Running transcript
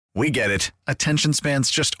We get it. Attention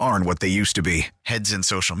spans just aren't what they used to be. Heads in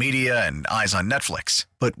social media and eyes on Netflix.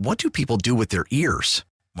 But what do people do with their ears?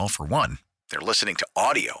 Well, for one, they're listening to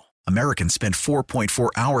audio. Americans spend 4.4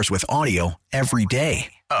 hours with audio every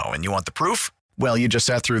day. Oh, and you want the proof? Well, you just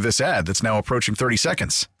sat through this ad that's now approaching 30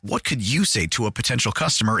 seconds. What could you say to a potential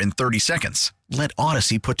customer in 30 seconds? Let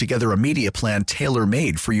Odyssey put together a media plan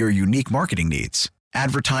tailor-made for your unique marketing needs.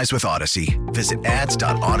 Advertise with Odyssey. Visit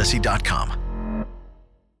ads.odyssey.com.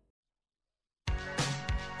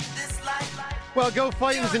 Well, go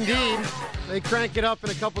Fightins indeed. They crank it up in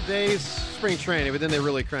a couple days, spring training, but then they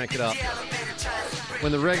really crank it up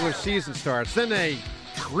when the regular season starts. Then they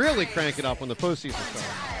really crank it up when the postseason starts.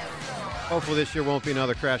 Hopefully this year won't be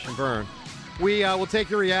another crash and burn. We will take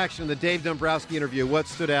your reaction to the Dave Dombrowski interview. What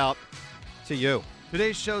stood out to you?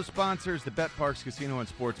 Today's show sponsors the Bet Parks Casino and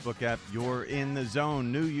Sportsbook app. You're in the zone.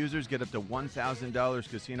 New users get up to $1,000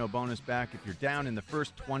 casino bonus back if you're down in the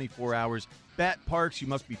first 24 hours. Bet Parks, you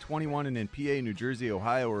must be 21 and in PA, New Jersey,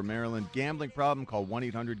 Ohio, or Maryland. Gambling problem, call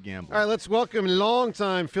 1-800-GAMBLER. All right, let's welcome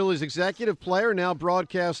longtime Phillies executive player, now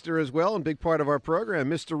broadcaster as well, and big part of our program,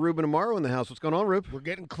 Mr. Ruben Amaro in the house. What's going on, Rube? We're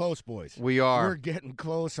getting close, boys. We are. We're getting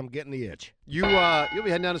close. I'm getting the itch. You'll be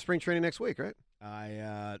heading down to spring training next week, right?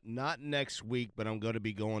 Not next week, but I'm going to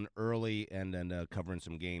be going early and then covering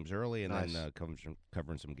some games early and Nice. then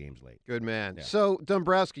covering some games late. Good man. Yeah. So,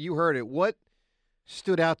 Dombrowski, you heard it. What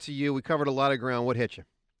stood out to you? We covered a lot of ground. What hit you?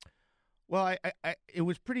 Well, it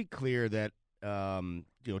was pretty clear that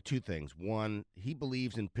two things. One, he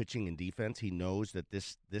believes in pitching and defense. He knows that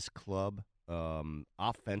this club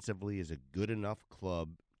offensively is a good enough club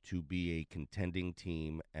to be a contending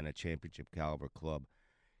team and a championship caliber club.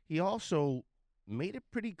 He also made it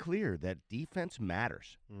pretty clear that defense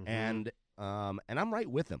matters, and I'm right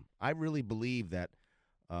with him. I really believe that.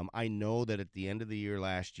 I know that at the end of the year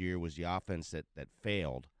last year was the offense that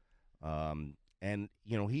failed, and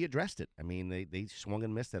he addressed it. I mean, they swung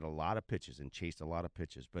and missed at a lot of pitches and chased a lot of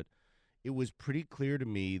pitches, but it was pretty clear to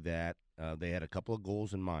me that they had a couple of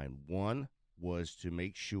goals in mind. One was to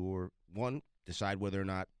make sure decide whether or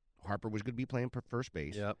not Harper was going to be playing for first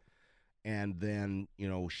base. Yep. And then,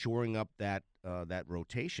 shoring up that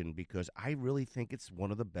rotation, because I really think it's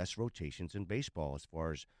one of the best rotations in baseball as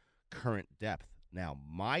far as current depth. Now,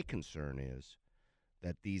 my concern is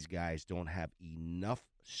that these guys don't have enough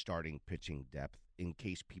starting pitching depth in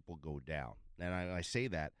case people go down. And I say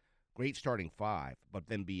that, great starting five, but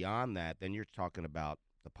then beyond that, then you're talking about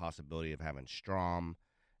the possibility of having Strom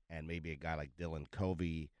and maybe a guy like Dylan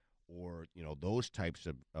Covey or, those types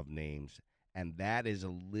of names. And that is a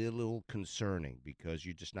little concerning because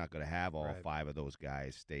you're just not going to have all five of those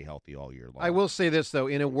guys stay healthy all year long. I will say this, though,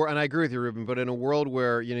 in a and I agree with you, Ruben, but in a world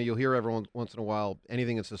where, you'll hear everyone once in a while,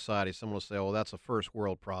 anything in society, someone will say, oh, that's a first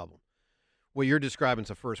world problem. What you're describing is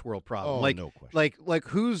a first world problem. Oh, no question. Like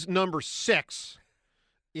who's number 6?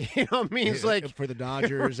 You know what I mean? It's like for the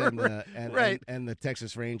Dodgers and the Right. and the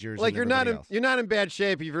Texas Rangers. Like and you're not in bad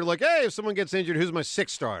shape if you're like, hey, if someone gets injured, who's my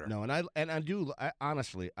 6th starter? No, I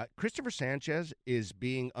honestly, Christopher Sanchez is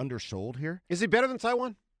being undersold here. Is he better than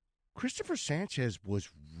Taiwan? Christopher Sanchez was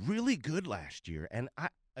really good last year, and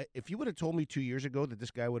if you would have told me 2 years ago that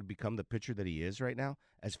this guy would have become the pitcher that he is right now,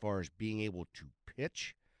 as far as being able to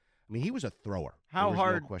pitch, I mean, he was a thrower. How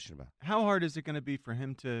hard? No question about it. How hard is it going to be for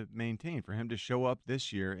him to maintain, for him to show up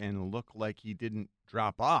this year and look like he didn't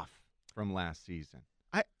drop off from last season?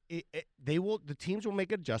 The teams will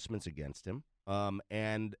make adjustments against him,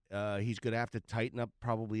 and he's going to have to tighten up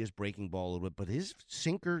probably his breaking ball a little bit. But his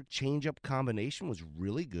sinker changeup combination was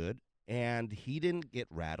really good, and he didn't get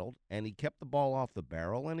rattled, and he kept the ball off the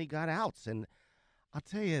barrel, and he got outs. And I'll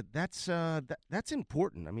tell you, that's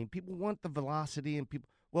important. I mean, people want the velocity, and people.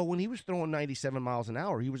 Well, when he was throwing 97 miles an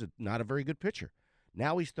hour, he was not a very good pitcher.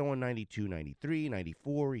 Now he's throwing 92, 93,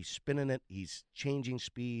 94. He's spinning it. He's changing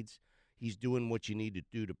speeds. He's doing what you need to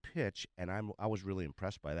do to pitch, and I was really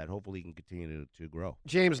impressed by that. Hopefully he can continue to grow.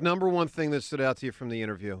 James, number one thing that stood out to you from the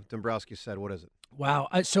interview, Dombrowski said, what is it? Wow.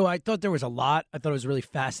 So I thought there was a lot. I thought it was a really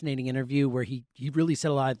fascinating interview where he really said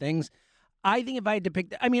a lot of things. I think if I had to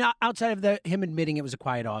pick, outside of him admitting it was a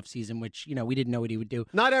quiet offseason, which, we didn't know what he would do.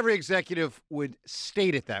 Not every executive would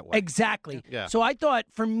state it that way. Exactly. Yeah. So I thought,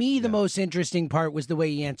 for me, the most interesting part was the way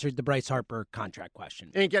he answered the Bryce Harper contract question.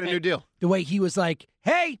 Ain't get a new deal. The way he was like,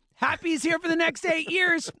 hey, Happy's here for the next 8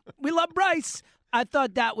 years. We love Bryce. I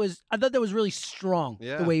thought that was really strong,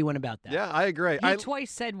 the way he went about that. Yeah, I agree. You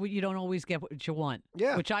twice said you don't always get what you want,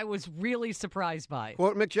 which I was really surprised by.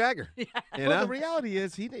 Quote Mick Jagger. Yeah. Well, the reality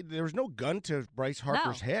is there was no gun to Bryce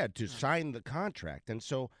Harper's head to sign the contract. And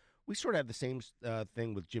so We sort of had the same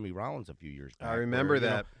thing with Jimmy Rollins a few years back. I remember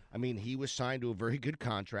that. He was signed to a very good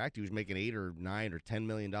contract. He was making $8 or $9 or $10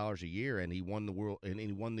 million a year, and he won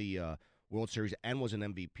the World Series and was an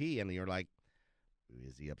MVP. And you're like,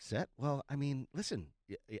 is he upset? Well, listen.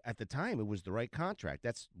 At the time, it was the right contract.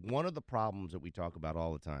 That's one of the problems that we talk about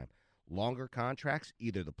all the time. Longer contracts,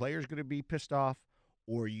 either the player's going to be pissed off,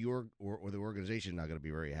 or the organization's not going to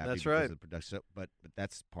be very happy. That's right. But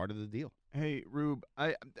that's part of the deal. Hey, Rube,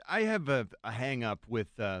 I have a hang-up with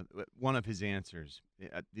one of his answers.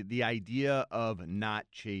 The idea of not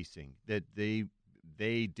chasing, that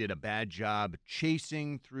they did a bad job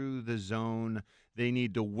chasing through the zone. They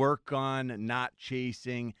need to work on not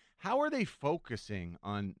chasing. How are they focusing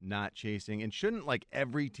on not chasing? And shouldn't,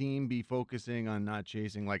 every team be focusing on not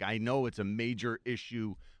chasing? I know it's a major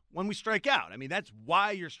issue when we strike out. That's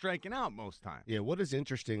why you're striking out most times. Yeah, what is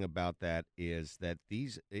interesting about that is that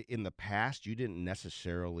in the past, you didn't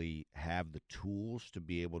necessarily have the tools to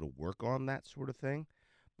be able to work on that sort of thing.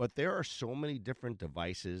 But there are so many different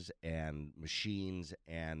devices and machines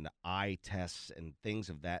and eye tests and things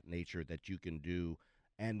of that nature that you can do.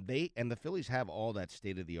 And the Phillies have all that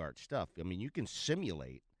state-of-the-art stuff. You can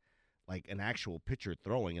simulate an actual pitcher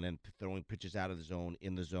throwing and then throwing pitches out of the zone,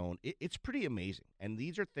 in the zone. It's pretty amazing. And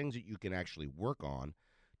these are things that you can actually work on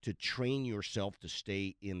to train yourself to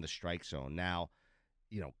stay in the strike zone. Now,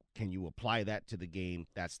 can you apply that to the game?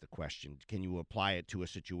 That's the question. Can you apply it to a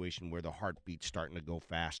situation where the heartbeat's starting to go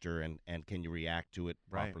faster and can you react to it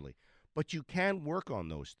properly? Right. But you can work on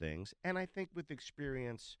those things. And I think with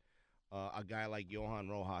experience, a guy like Johan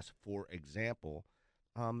Rojas, for example,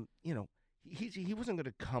 he wasn't going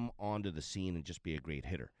to come onto the scene and just be a great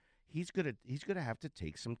hitter. He's gonna have to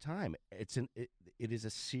take some time. It is a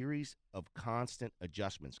series of constant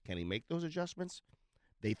adjustments. Can he make those adjustments?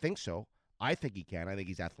 They think so. I think he can. I think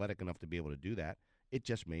he's athletic enough to be able to do that. It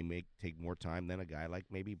just may take more time than a guy like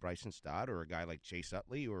maybe Bryson Stott or a guy like Chase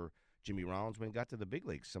Utley or Jimmy Rollins when he got to the big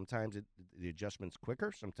leagues. Sometimes the adjustment's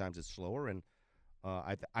quicker. Sometimes it's slower, and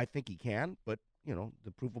I think he can, but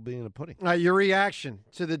the proof will be in the pudding. Your reaction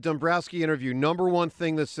to the Dombrowski interview, number one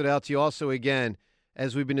thing that stood out to you also, again,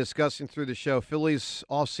 as we've been discussing through the show, Phillies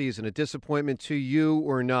offseason, a disappointment to you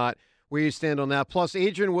or not, where you stand on that. Plus,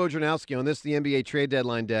 Adrian Wojnarowski on the NBA trade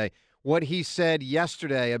deadline day, what he said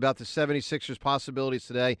yesterday about the 76ers possibilities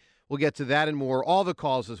today. We'll get to that and more, all the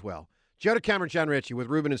calls as well. Joe DeCamera, John Ritchie with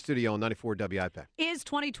Ruben in studio on 94 WIP. Is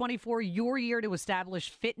 2024 your year to establish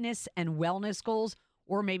fitness and wellness goals,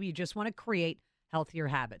 or maybe you just want to create healthier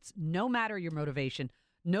habits? No matter your motivation,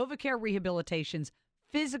 NovaCare Rehabilitation's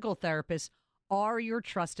physical therapists are your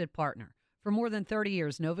trusted partner. For more than 30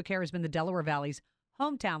 years, NovaCare has been the Delaware Valley's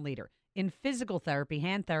hometown leader in physical therapy,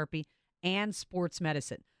 hand therapy, and sports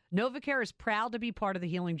medicine. NovaCare is proud to be part of the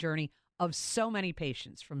healing journey of so many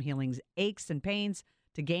patients, from healing aches and pains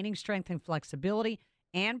to gaining strength and flexibility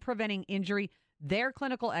and preventing injury. Their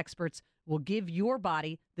clinical experts will give your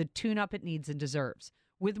body the tune-up it needs and deserves.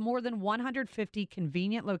 With more than 150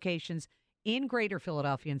 convenient locations in Greater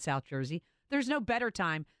Philadelphia and South Jersey, there's no better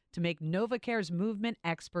time to make NovaCare's movement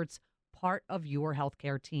experts part of your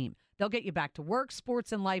healthcare team. They'll get you back to work,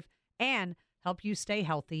 sports, and life, and help you stay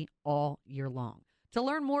healthy all year long. To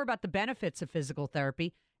learn more about the benefits of physical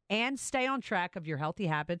therapy and stay on track of your healthy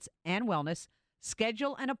habits and wellness,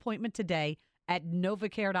 schedule an appointment today at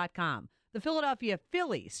NovaCare.com. The Philadelphia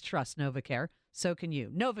Phillies trust NovaCare. So can you.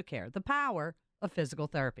 NovaCare, the power of physical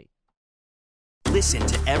therapy. Listen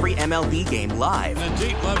to every MLB game live. In the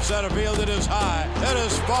deep left center field, it is high, it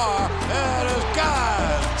is far, it is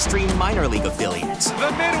gone. Stream minor league affiliates.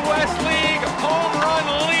 The Midwest League home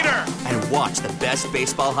run leader. And watch the best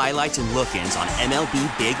baseball highlights and look-ins on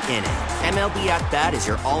MLB Big Inning. MLB At Bat is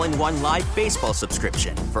your all-in-one live baseball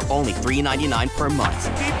subscription for only $3.99 per month.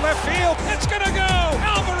 Deep left field, it's gonna go.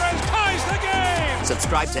 Alvarez ties the game.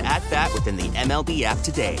 Subscribe to At Bat within the MLB app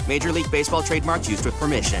today. Major League Baseball trademarks used with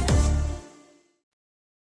permission.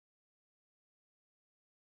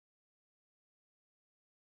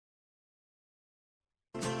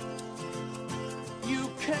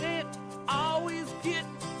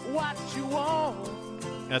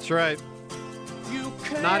 That's right.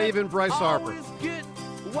 Not even Bryce Harper.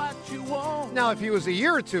 Now, if he was a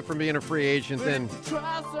year or two from being a free agent, then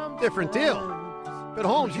different deal. But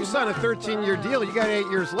Holmes, you signed a 13-year deal. You got 8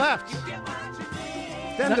 years left.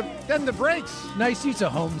 Then the breaks. Nice use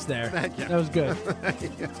of Holmes there. Thank you. That was good.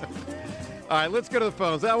 All right, let's go to the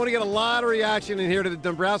phones. I want to get a lot of reaction in here to the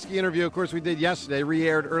Dombrowski interview. Of course, we did yesterday,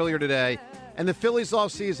 re-aired earlier today. And the Phillies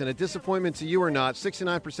offseason, a disappointment to you or not?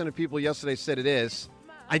 69% of people yesterday said it is.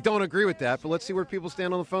 I don't agree with that, but let's see where people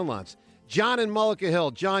stand on the phone lines. John in Mullica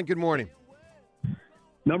Hill. John, good morning.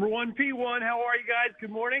 Number one, P1. How are you guys?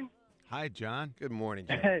 Good morning. Hi, John. Good morning,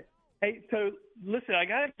 John. Hey, so listen, I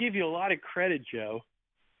got to give you a lot of credit, Joe.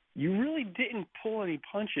 You really didn't pull any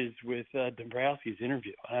punches with Dombrowski's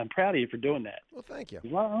interview. I'm proud of you for doing that. Well, thank you. I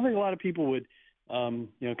don't think a lot of people would,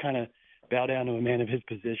 kind of bow down to a man of his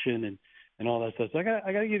position and all that stuff. So I got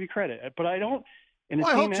to give you credit, but I don't.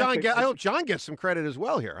 I hope John gets some credit as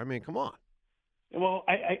well here. I mean, come on. Well,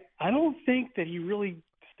 I don't think that he really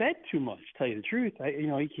said too much. To tell you the truth,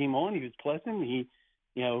 he came on, he was pleasant, he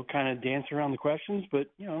kind of danced around the questions, but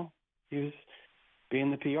he was being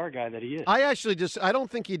the PR guy that he is. I don't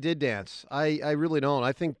think he did dance. I really don't.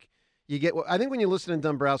 I think when you listen to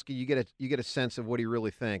Dombrowski, you get a sense of what he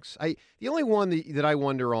really thinks. The only one that I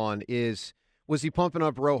wonder on is, was he pumping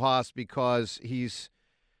up Rojas because he's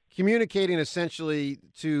communicating essentially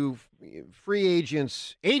to free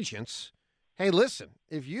agents, hey, listen,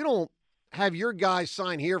 if you don't have your guys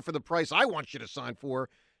sign here for the price I want you to sign for,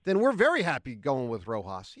 then we're very happy going with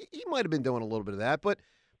Rojas. He might have been doing a little bit of that, but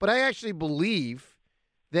I actually believe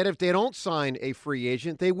that if they don't sign a free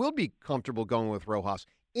agent, they will be comfortable going with Rojas,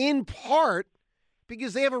 in part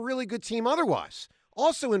because they have a really good team otherwise.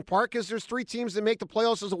 Also in part because there's 3 teams that make the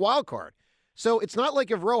playoffs as a wild card. So it's not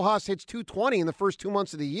like if Rojas hits 220 in the first 2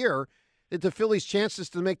 months of the year that the Phillies' chances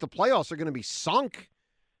to make the playoffs are going to be sunk.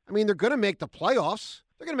 I mean, they're going to make the playoffs.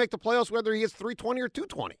 They're going to make the playoffs whether he hits 320 or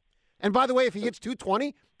 220. And by the way, if he hits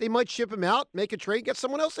 220, they might ship him out, make a trade, get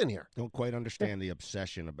someone else in here. Don't quite understand the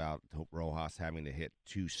obsession about Rojas having to hit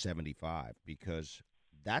 275 because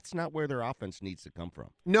that's not where their offense needs to come from.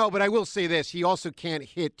 No, but I will say this. He also can't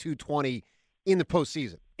hit 220 in the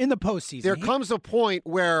postseason. There comes a point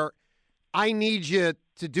where I need you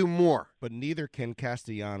to do more. But neither can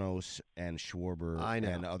Castellanos and Schwarber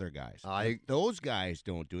and other guys. Those guys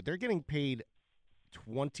don't do it. They're getting paid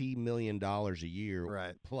 $20 million a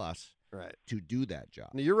year plus to do that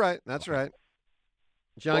job. You're right. That's right.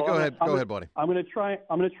 John, go ahead. Go ahead, buddy. I'm going to try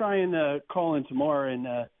and call in tomorrow and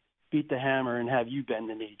beat the hammer and have you bend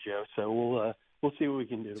the knee, Joe. So we'll see what we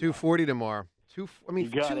can do. 240 tomorrow.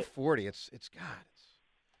 240. It's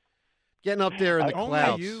getting up there in the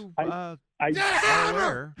clouds.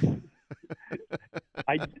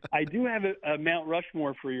 I do have a Mount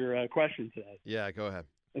Rushmore for your question today. Yeah, go ahead.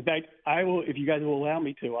 In fact, I will, if you guys will allow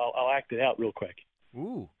me to, I'll act it out real quick.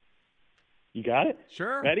 Ooh. You got it?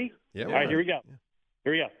 Sure. Ready? Yeah. All right, here we go. Yeah.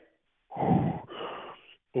 Here we go.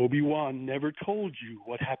 Obi-Wan never told you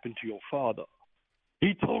what happened to your father.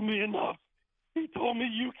 He told me enough. He told me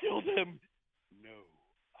you killed him. No,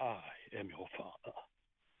 I am your father.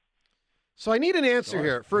 So I need an answer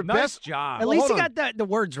here. For best job. At least he got the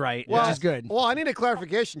words right, which is good. Well, I need a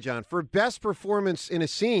clarification, John. For best performance in a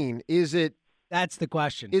scene, is it... That's the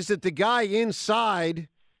question. Is it the guy inside?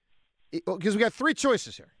 Because we got 3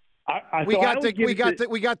 choices here. We got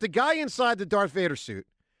the guy inside the Darth Vader suit.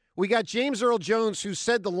 We got James Earl Jones, who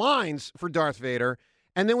said the lines for Darth Vader,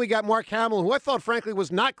 and then we got Mark Hamill, who I thought, frankly, was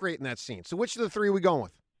not great in that scene. So which of the 3 are we going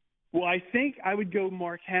with? Well, I think I would go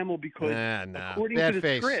Mark Hamill because according to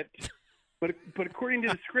the script, but according to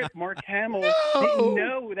the script, Mark Hamill didn't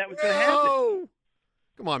know that was going to happen.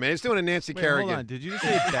 Come on, man. He's doing a Nancy Kerrigan. Hold on. Did you just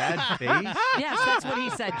say bad face? Yes, that's what he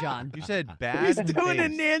said, John. You said bad face. He's doing a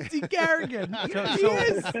Nancy Kerrigan.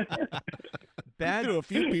 Bad. A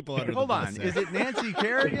few people under Hold the on. bus Is it Nancy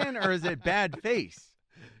Kerrigan or is it bad face?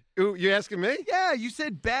 Ooh, you asking me? Yeah, you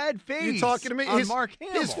said bad face. You talking to me? On Mark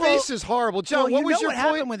Hamill. His face is horrible. John, what was your what point?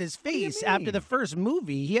 happened with his face after the first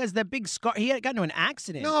movie? He has that big scar. He had gotten into an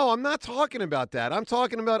accident. No, I'm not talking about that. I'm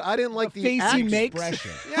talking about I didn't like the face he makes.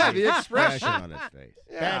 Expression. Yeah, the expression on his face.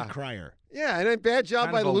 Yeah. Bad crier. Yeah, and a bad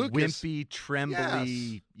job Kind by of a Lucas. Wimpy, trembly.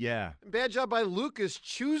 Yes. Yeah. Bad job by Lucas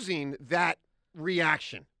choosing that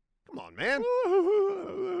reaction. Come on, man.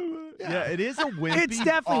 Yeah, it is a wimpy. It's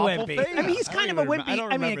definitely awful wimpy. Face. I mean, he's kind of a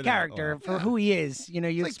wimpy. A character for who he is. You know,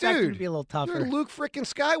 you expect him to be a little tougher. You're Luke frickin'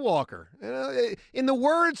 Skywalker. You know, in the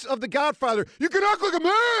words of The Godfather, you can act like a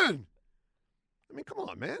man. I mean, come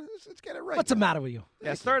on, man. Let's get it right. What's the matter with you?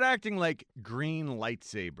 Yeah, start acting like green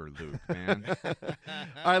lightsaber, Luke, man.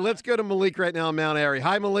 All right, let's go to Malik right now in Mount Airy.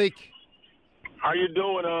 Hi, Malik. How you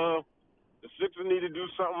doing? The Sixers need to do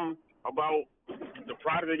something about the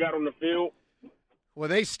product they got on the field. Well,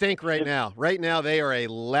 they stink right now. Right now, they are a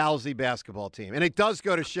lousy basketball team. And it does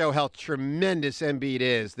go to show how tremendous Embiid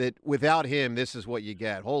is, that without him, this is what you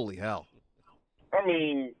get. Holy hell. I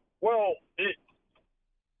mean, well,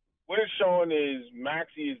 what it's showing is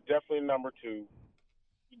Maxey is definitely number 2.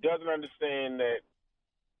 He doesn't understand that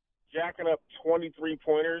jacking up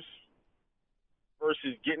 23-pointers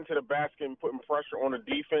versus getting to the basket and putting pressure on the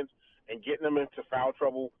defense and getting them into foul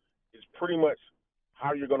trouble is pretty much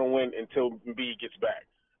how you're going to win until Embiid gets back.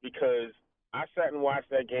 because I sat and watched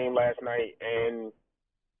that game last night, and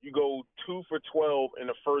you go 2 for 12 in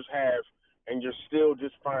the first half, and you're still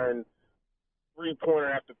just firing three-pointer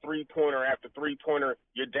after three-pointer after three-pointer.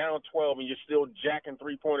 You're down 12, and you're still jacking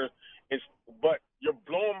three-pointers. But you're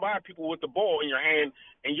blowing by people with the ball in your hand,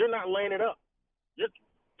 and you're not laying it up. You're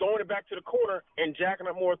throwing it back to the corner and jacking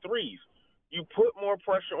up more threes. You put more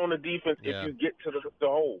pressure on the defense if you get to the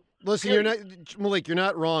hole. Listen, you're not, Malik, you're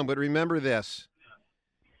not wrong, but remember this.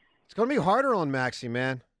 It's going to be harder on Maxey,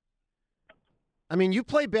 man. I mean, you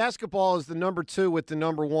play basketball as the number 2 with the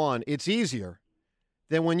number 1. It's easier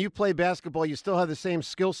than when you play basketball. You still have the same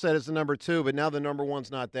skill set as the number 2, but now the number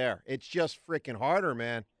 1's not there. It's just freaking harder,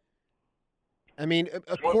 man. I mean,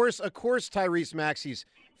 of course, Tyrese Maxey's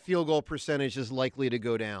field goal percentage is likely to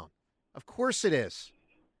go down. Of course it is.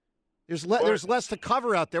 There's less to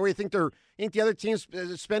cover out there. What do you think the other teams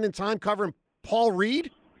spending time covering Paul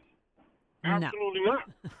Reed? Absolutely not.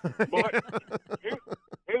 But here's what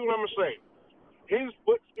I'm going to say. His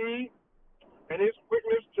foot speed and his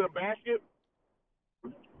quickness to the basket,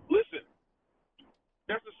 listen,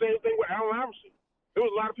 that's the same thing with Allen Iverson. There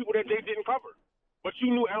was a lot of people that they didn't cover. But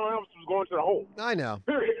you knew Allen Iverson was going to the hole. I know.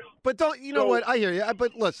 Period. But you know what? I hear you.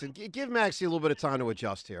 But listen, give Maxey a little bit of time to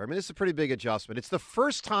adjust here. I mean, this is a pretty big adjustment. It's the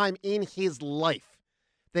first time in his life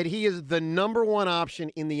that he is the number 1 option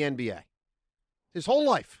in the NBA. His whole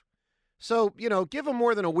life. So, give him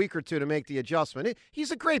more than a week or two to make the adjustment.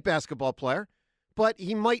 He's a great basketball player, but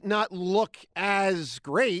he might not look as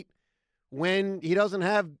great when he doesn't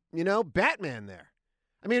have, Batman there.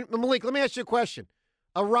 I mean, Malik, let me ask you a question.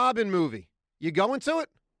 A Robin movie. You going to it?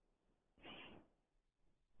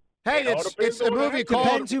 Hey, it's a movie called.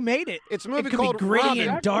 Depends who made it. It's a movie it could called be gritty Robin.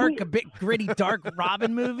 and dark, a bit gritty, dark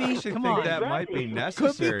Robin movie. Come on, that might be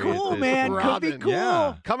necessary. Could be cool, man. Robin, could be cool.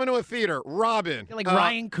 Yeah. Coming to a theater, Robin. Like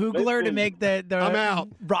Ryan Coogler to make the I'm out.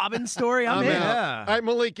 Robin story. I'm in. out. Yeah. All right,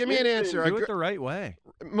 Malik, give me an answer. Do it the right way.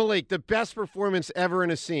 Malik, the best performance ever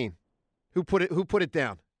in a scene. Who put it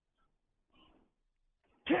down?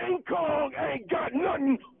 King Kong ain't got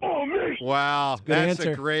nothing on me. Wow, that's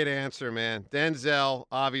answer. a great answer, man. Denzel,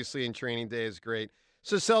 obviously, in Training Day is great.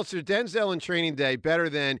 So, Seltzer, Denzel in Training Day, better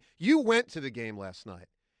than you went to the game last night.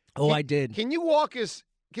 Oh, I did. Can you walk us,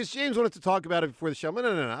 because James wanted to talk about it before the show. No,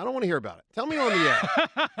 I don't want to hear about it. Tell me on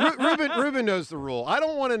the air. Ruben knows the rule. I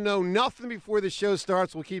don't want to know nothing before the show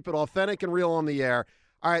starts. We'll keep it authentic and real on the air.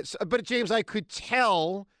 All right, but James, I could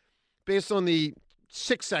tell, based on the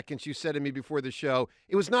 6 seconds you said to me before the show,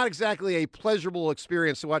 it was not exactly a pleasurable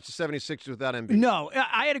experience to watch the 76ers without Embiid. No,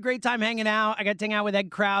 I had a great time hanging out. I got to hang out with Ed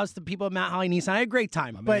Krause, the people at Mount Holly Nissan. I had a great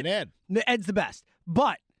time. My man, Ed. Ed's the best.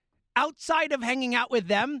 But outside of hanging out with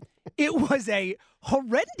them, it was a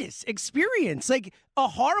horrendous experience. Like a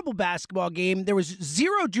horrible basketball game. There was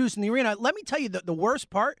zero juice in the arena. Let me tell you the worst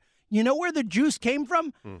part. You know where the juice came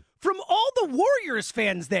from? From all the Warriors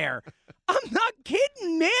fans there. I'm not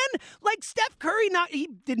kidding, man. Like Steph Curry, he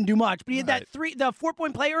didn't do much, but he had the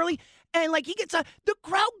 4-point play early, and like he gets the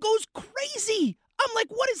crowd goes crazy. I'm like,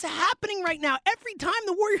 what is happening right now? Every time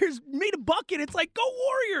the Warriors made a bucket, it's like, go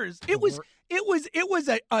Warriors. It was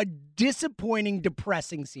a disappointing,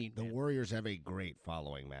 depressing scene. The Warriors have a great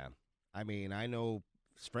following, man. I mean, I know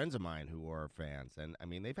friends of mine who are fans, and I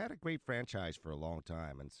mean, they've had a great franchise for a long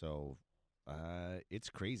time, and so it's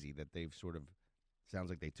crazy that they've sort of sounds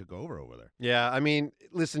like they took over there. Yeah, I mean,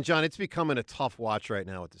 listen, John, it's becoming a tough watch right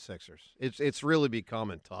now with the Sixers. It's really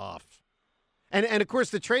becoming tough. And of course,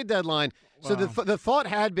 the trade deadline. So the thought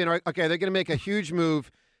had been, okay, they're going to make a huge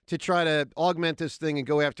move to try to augment this thing and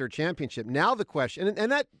go after a championship. Now the question,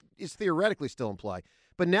 and that is theoretically still in play,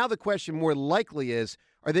 but now the question more likely is,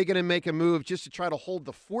 are they going to make a move just to try to hold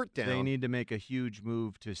the fort down? They need to make a huge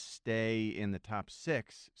move to stay in the top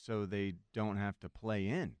 6 so they don't have to play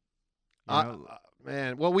in.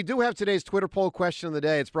 Man, well, we do have today's Twitter poll question of the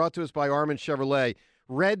day. It's brought to us by Armin Chevrolet.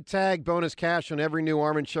 Red tag bonus cash on every new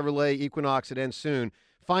Armin Chevrolet Equinox that ends soon.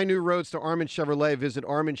 Find new roads to Armin Chevrolet. Visit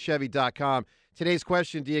ArminChevy.com. Today's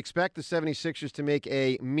question, do you expect the 76ers to make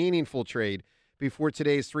a meaningful trade before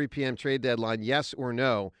today's 3 p.m. trade deadline, yes or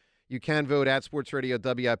no? You can vote at Sports Radio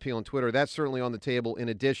WIP on Twitter. That's certainly on the table in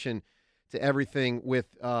addition to everything with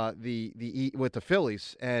the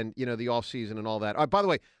Phillies and, the offseason and all that. All right, by the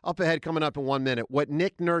way, up ahead coming up in 1 minute, what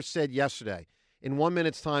Nick Nurse said yesterday. In 1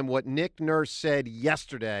 minute's time, what Nick Nurse said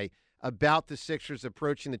yesterday about the Sixers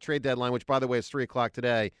approaching the trade deadline, which, by the way, is 3 o'clock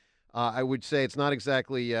today. I would say it's not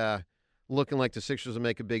exactly looking like the Sixers will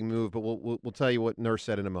make a big move, but we'll tell you what Nurse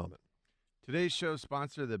said in a moment. Today's show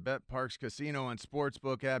sponsor, the Bet Parks Casino and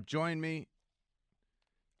Sportsbook app. Join me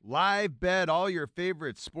Live bet all your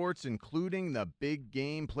favorite sports, including the big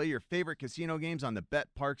game. Play your favorite casino games on the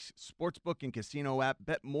BetParx Sportsbook and Casino app.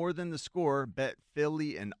 Bet more than the score. Bet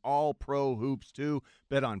Philly and all pro hoops, too.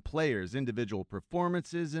 Bet on players, individual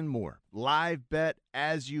performances, and more. Live bet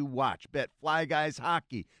as you watch. Bet Fly Guys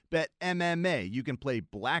hockey. Bet MMA. You can play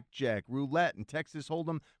blackjack, roulette, and Texas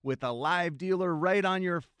Hold'em with a live dealer right on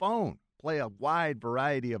your phone. Play a wide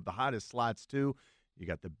variety of the hottest slots, too. You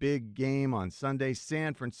got the big game on Sunday.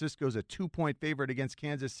 San Francisco's a 2-point favorite against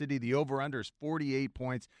Kansas City. The over-under is 48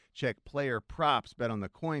 points. Check player props. Bet on the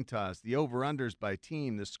coin toss, the over-unders by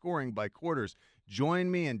team, the scoring by quarters. Join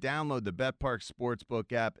me and download the BetParx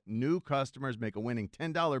Sportsbook app. New customers make a winning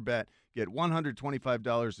 $10 bet. Get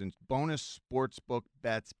 $125 in bonus sportsbook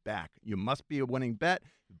bets back. You must be a winning bet.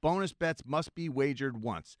 Bonus bets must be wagered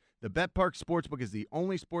once. The BetParx Sportsbook is the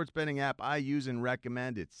only sports betting app I use and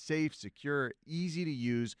recommend. It's safe, secure, easy to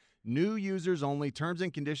use. New users only. Terms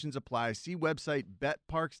and conditions apply. See website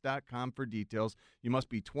betparx.com for details. You must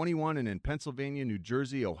be 21 and in Pennsylvania, New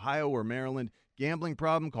Jersey, Ohio, or Maryland. Gambling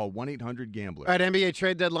problem? Call 1-800-GAMBLER. All right, NBA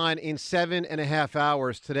trade deadline in 7.5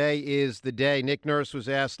 hours. Today is the day. Nick Nurse was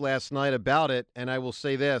asked last night about it, and I will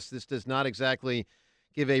say this. This does not exactly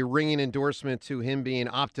give a ringing endorsement to him being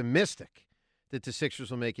optimistic that the Sixers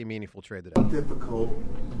will make a meaningful trade today. How difficult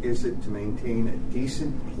is it to maintain a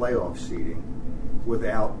decent playoff seeding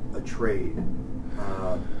without a trade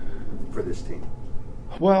for this team?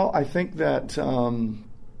 Well, I think that,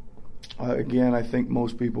 again, I think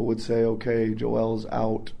most people would say, okay, Joel's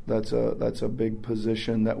out. That's a big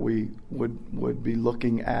position that we would be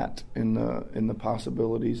looking at in the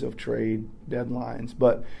possibilities of trade deadlines.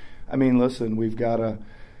 But, I mean, listen, we've got to,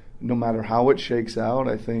 no matter how it shakes out,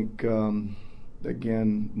 I think,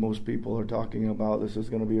 again, most people are talking about this is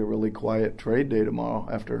going to be a really quiet trade day tomorrow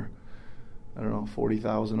after, I don't know,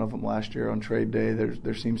 40,000 of them last year on trade day.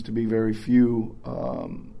 There seems to be very few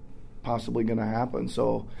possibly going to happen.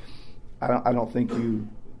 So I don't think you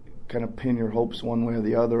kind of pin your hopes one way or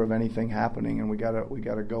the other of anything happening, and we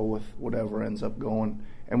gotta go with whatever ends up going.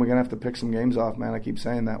 And we're going to have to pick some games off, man. I keep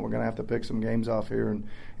saying that. We're going to have to pick some games off here in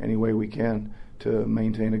any way we can to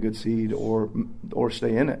maintain a good seed or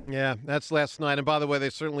stay in it. Yeah, that's last night. And by the way, they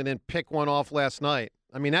certainly didn't pick one off last night.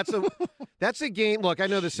 I mean, that's a game. Look, I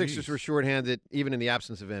know the Sixers were shorthanded even in the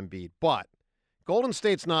absence of Embiid, but Golden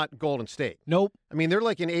State's not Golden State. Nope. I mean, they're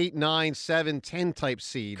like an 8, 9, 7, 10 type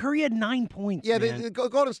seed. Curry had 9 points. Yeah, man.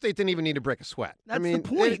 Golden State didn't even need to break a sweat. That's the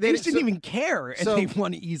point. They just didn't even care, and they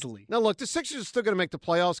won easily. Now, look, the Sixers are still going to make the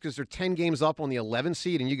playoffs because they're 10 games up on the 11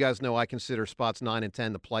 seed, and you guys know I consider spots 9 and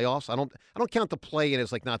 10 the playoffs. I don't count the play-in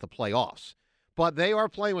as like not the playoffs, but they are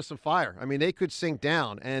playing with some fire. I mean, they could sink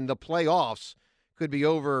down, and the playoffs could be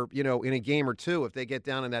over, in a game or two if they get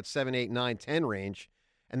down in that 7, 8, 9, 10 range.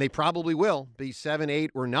 And they probably will be 7,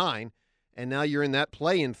 8, or 9. And now you're in that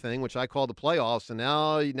play-in thing, which I call the playoffs, and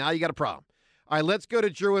now you got a problem. All right, let's go to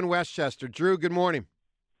Drew in Westchester. Drew, good morning.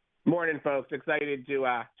 Morning, folks. Excited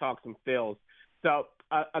to talk some Phils. So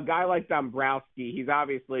a guy like Dombrowski, he's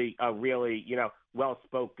obviously a really,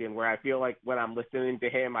 well-spoken, where I feel like when I'm listening to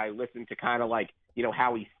him, I listen to kind of like,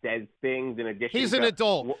 how he says things in addition He's an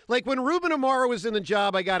adult. Like when Ruben Amaro was in the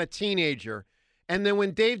job, I got a teenager. And then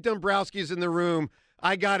when Dave Dombrowski's in the room,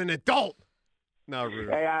 I got an adult. No,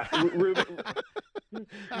 Ruben. Hey, Ruben.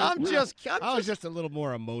 I was just a little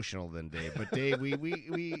more emotional than Dave, but Dave,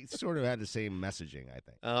 we sort of had the same messaging, I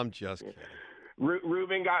think. I'm just kidding.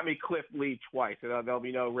 Ruben got me Cliff Lee twice, so there'll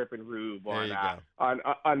be no Rip and Rube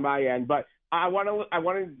on my end. But I want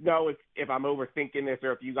to know if I'm overthinking this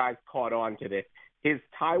or if you guys caught on to this. His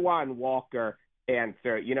Taiwan Walker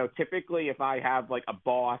answer. Typically if I have like a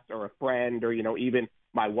boss or a friend or even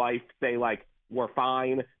my wife say like, we're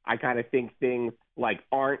fine, I kind of think things like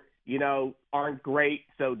aren't great.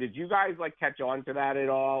 So did you guys like catch on to that at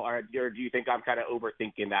all, or do you think I'm kind of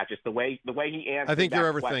overthinking that? Just the way he answered. I think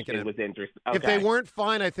you're overthinking it. Was interesting. Okay. If they weren't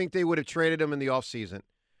fine, I think they would have traded him in the offseason.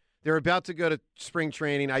 They're about to go to spring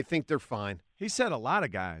training. I think they're fine. He said a lot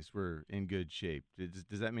of guys were in good shape.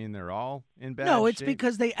 Does that mean they're all in bad shape? No, it's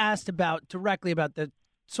because they asked directly about the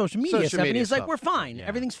social media stuff, and he's like, we're fine. Yeah.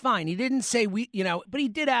 Everything's fine. He didn't say but he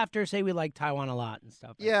did after say we like Taiwan a lot and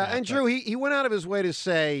stuff. Yeah, and Drew, he went out of his way to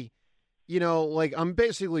say, like I'm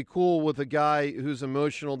basically cool with a guy who's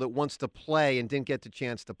emotional that wants to play and didn't get the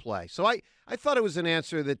chance to play. So I thought it was an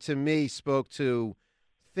answer that to me spoke to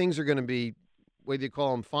things are going to be, whether you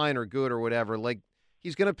call them fine or good or whatever, like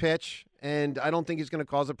he's going to pitch, and I don't think he's going to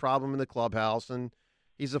cause a problem in the clubhouse, and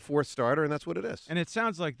he's a fourth starter, and that's what it is. And it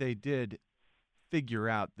sounds like they did figure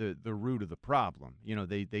out the root of the problem.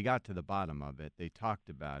 They got to the bottom of it. They talked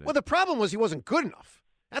about it. Well, the problem was he wasn't good enough.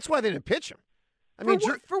 That's why they didn't pitch him. I mean,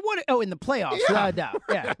 for what? Oh, in the playoffs, without a doubt.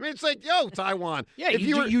 Yeah. I mean, it's like, yo, Taiwan. Yeah, if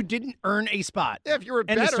you didn't earn a spot. Yeah, if you were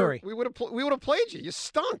End of better, story. we would have played you. You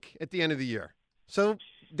stunk at the end of the year. So,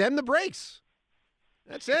 them the breaks.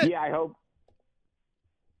 That's it. Yeah, I hope.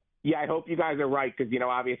 Yeah, I hope you guys are right because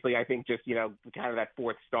obviously, I think just kind of that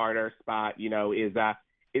fourth starter spot,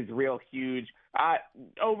 is real huge.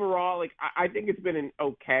 Overall, like I think it's been an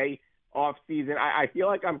okay off season. I feel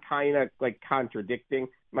like I'm kind of like contradicting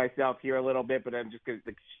myself here a little bit, but I'm just going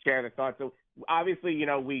to share the thoughts. So obviously,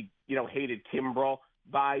 we hated Kimbrel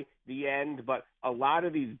by the end, but a lot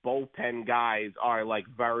of these bullpen guys are like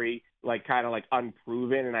very like kind of like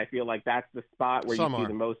unproven, and I feel like that's the spot where you see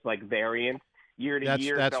the most like variance year to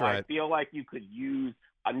year. That's so right. I feel like you could use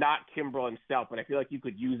not Kimbrel himself, but I feel like you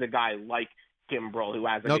could use a guy like Kimbrel who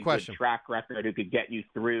has like good track record who could get you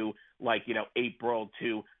through like April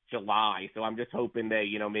to July. So I'm just hoping they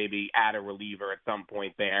maybe add a reliever at some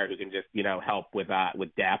point there who can just help with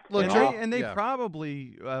depth. And they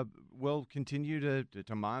probably will continue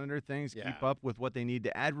to monitor things, keep up with what they need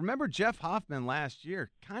to add. Remember, Jeff Hoffman last year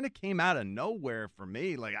kind of came out of nowhere for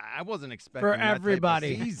me. Like I wasn't expecting for that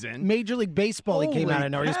everybody. type of season. Major League Baseball, he came out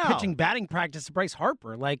of nowhere. He was cow. pitching batting practice to Bryce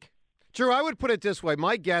Harper. Like, Drew, I would put it this way.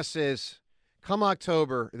 My guess is, come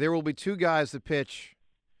October, there will be two guys that pitch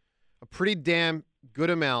a pretty damn good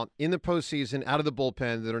amount in the postseason out of the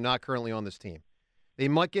bullpen that are not currently on this team. They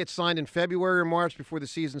might get signed in February or March before the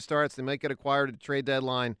season starts. They might get acquired at the trade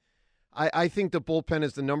deadline. I think the bullpen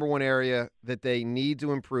is the number one area that they need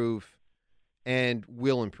to improve and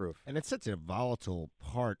will improve. And it's such a volatile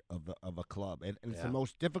part of a club, and it's the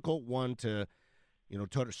most difficult one to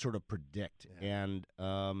sort of predict. Yeah. And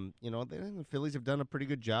the Phillies have done a pretty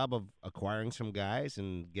good job of acquiring some guys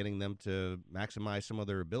and getting them to maximize some of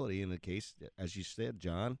their ability. In the case, as you said,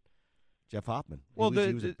 John, Jeff Hoffman. Well,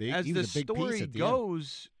 as the story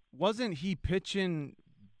goes, wasn't he pitching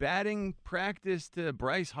batting practice to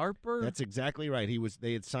Bryce Harper? That's exactly right.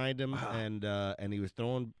 They had signed him, and he was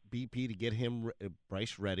throwing BP to get him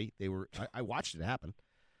Bryce ready. I watched it happen,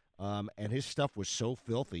 and his stuff was so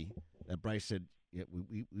filthy that Bryce said, "Yeah,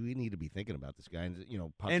 we need to be thinking about this guy."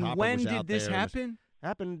 And when did this happen?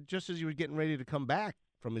 Happened just as he was getting ready to come back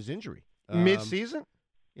from his injury. Mid-season?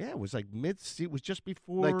 Yeah, it was like It was just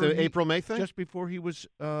before, like the April-May thing. Just before he was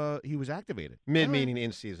activated. Meaning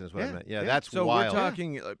in season is what I meant. Yeah, that's so wild. we're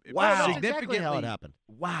talking wow, significantly exactly how it happened.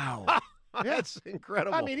 Wow, that's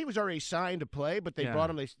incredible. I mean, he was already signed to play, but they brought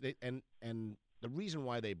him. And the reason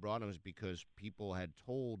why they brought him is because people had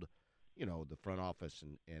told, the front office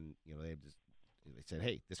and they said,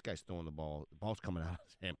 "Hey, this guy's throwing the ball. The ball's coming out of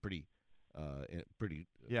his hand pretty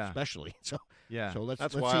especially." So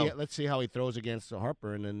let's see how he throws against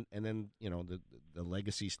Harper, and then the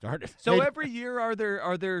legacy started. So every year, are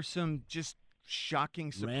there some just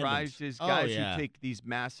shocking surprises, guys who take these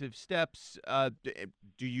massive steps?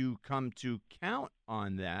 Do you come to count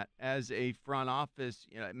on that as a front office,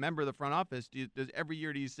 member of the front office? Does every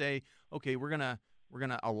year do you say, okay, we're gonna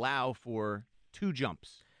allow for 2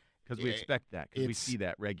 jumps? Because we expect that, because we see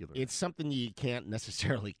that regularly. It's something you can't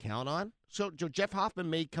necessarily count on. So Jeff Hoffman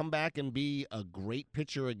may come back and be a great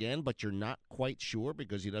pitcher again, but you're not quite sure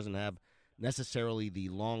because he doesn't have necessarily the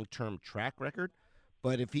long-term track record.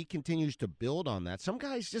 But if he continues to build on that, some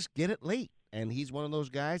guys just get it late. And he's one of those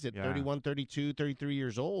guys at 31, 32, 33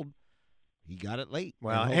 years old. He got it late.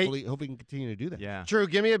 Well, hopefully he can continue to do that. Yeah. Drew,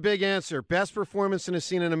 give me a big answer. Best performance in a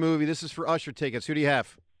scene in a movie. This is for Usher tickets. Who do you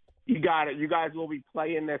have? You got it. You guys will be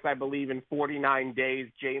playing this, I believe, in 49 days.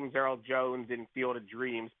 James Earl Jones in Field of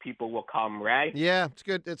Dreams. People will come, Ray. Yeah, it's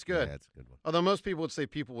good. It's good. Yeah, it's a good one. Although most people would say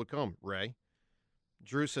people would come, Ray.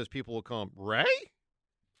 Drew says people will come, Ray.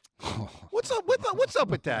 What's up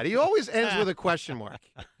with that? He always ends with a question mark.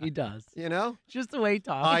 He does. Just the way he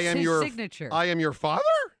talks. It's his signature. I am your father.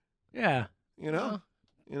 Yeah. Not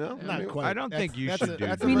quite. I don't think you should do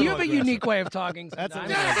that. I mean, you have a unique way of talking. That's a I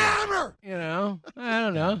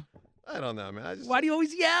don't know. I don't know, man. Why do you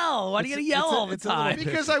always yell? Why do you gotta yell all the time?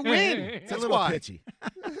 Because I win. It's a little pitchy.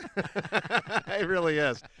 It really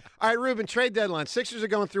is. All right, Ruben, trade deadline. Sixers are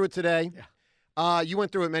going through it today. Yeah. You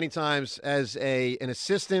went through it many times as an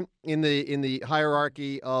assistant in the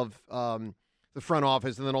hierarchy of the front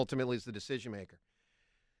office, and then ultimately as the decision maker.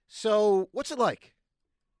 So, what's it like?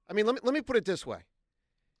 I mean, let me put it this way.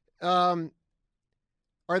 Are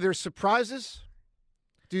there surprises?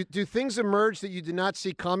 Do things emerge that you did not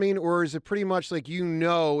see coming, or is it pretty much like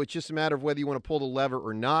it's just a matter of whether you want to pull the lever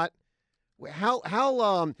or not? How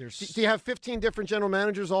do you have 15 different general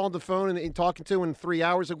managers all on the phone and talking to in 3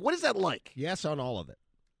 hours? Like, what is that like? Yes, on all of it.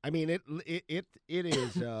 I mean, it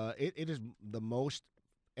is the most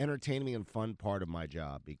entertaining and fun part of my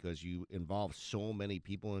job because you involve so many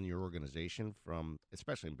people in your organization,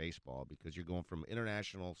 especially in baseball, because you're going from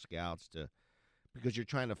international scouts because you're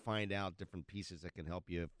trying to find out different pieces that can help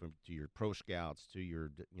you to your pro scouts, to your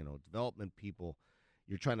development people.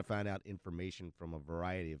 You're trying to find out information from a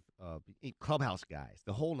variety of clubhouse guys,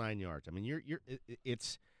 the whole 9 yards. I mean,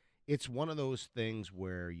 it's one of those things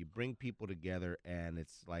where you bring people together, and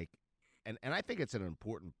it's like, and I think it's an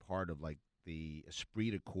important part of like the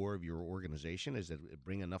esprit de corps of your organization is that it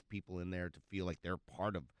bring enough people in there to feel like they're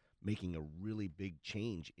part of making a really big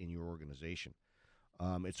change in your organization.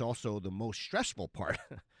 It's also the most stressful part.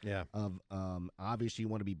 Yeah. Of obviously you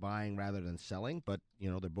want to be buying rather than selling, but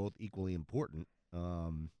they're both equally important.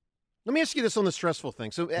 Let me ask you this on the stressful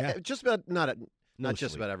thing. So just about not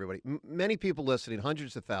just about everybody. Many people listening,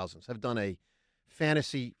 hundreds of thousands, have done a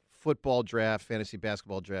fantasy football draft, fantasy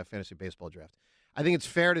basketball draft, fantasy baseball draft. I think it's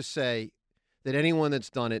fair to say that anyone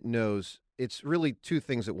that's done it knows it's really two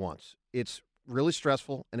things at once. It's really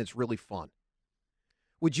stressful and it's really fun.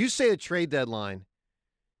 Would you say a trade deadline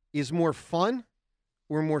is more fun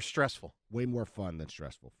or more stressful? Way more fun than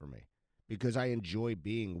stressful for me because I enjoy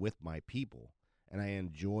being with my people, and I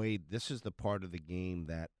enjoy this is the part of the game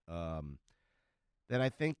that I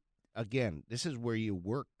think, again, this is where you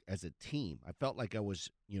work as a team. I felt like I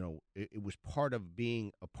was, it was part of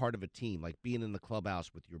being a part of a team, like being in the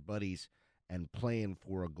clubhouse with your buddies and playing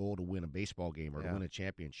for a goal to win a baseball game or to win a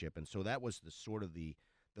championship. And so that was the sort of the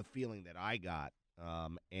feeling that I got,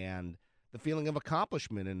 and the feeling of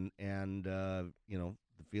accomplishment and the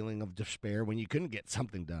feeling of despair when you couldn't get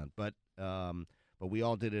something done. But we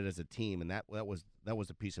all did it as a team, and that was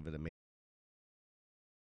a piece of it that made.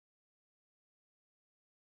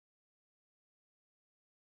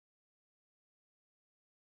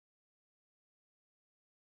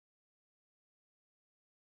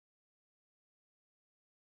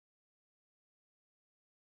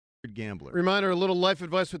 Gambler. Reminder, a little life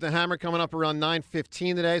advice with the Hammer coming up around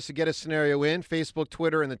 9:15 today. So get a scenario in. Facebook,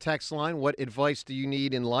 Twitter, and the text line. What advice do you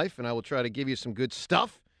need in life? And I will try to give you some good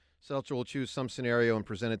stuff. Seltzer will choose some scenario and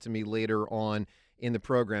present it to me later on in the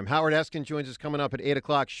program. Howard Eskin joins us coming up at 8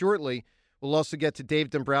 o'clock shortly. We'll also get to Dave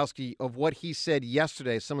Dombrowski of what he said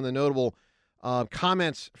yesterday, some of the notable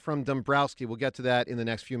comments from Dombrowski. We'll get to that in the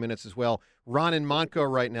next few minutes as well. Ron in Montco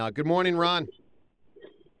right now. Good morning, Ron.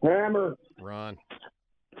 Hammer. Ron.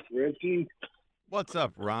 Richie. What's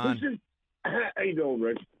up, Ron? How you doing,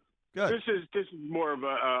 Rich? Good. This is more of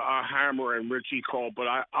a Hammer and Richie call, but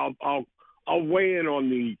I'll weigh in on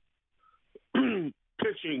the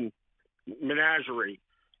pitching menagerie.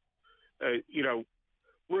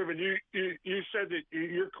 Ruben, you said that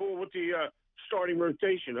you're cool with the starting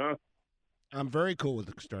rotation, huh? I'm very cool with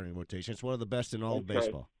the starting rotation. It's one of the best in all of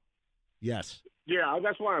baseball. Yes. Yeah,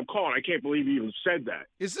 that's why I'm calling. I can't believe you even said that.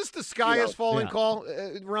 Is this the sky is falling call,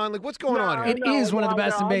 Ron? Like, what's going on here? It is one of the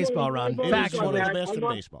best in baseball, Ron. It's one of the best in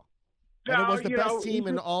baseball. And it was the best team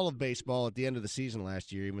in all of baseball at the end of the season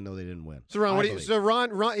last year, even though they didn't win. So,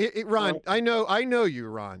 Ron, Ron, I know you,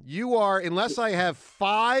 Ron. You are, unless I have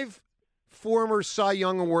 5 former Cy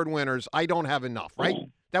Young Award winners, I don't have enough, right?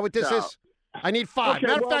 That what this is? I need 5. Okay,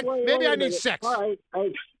 Matter of fact, maybe I need 6. All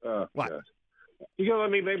right. What? You gonna let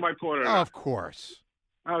me make my point? Or not? Of course.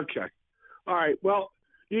 Okay. All right. Well,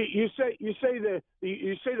 you say the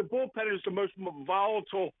bullpen is the most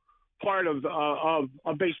volatile part of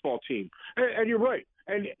a baseball team, and you're right,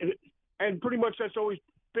 and pretty much that's always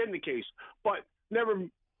been the case, but never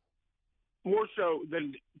more so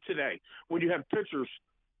than today when you have pitchers.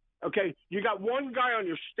 Okay, you got one guy on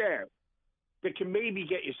your staff that can maybe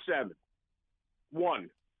get you 7. One.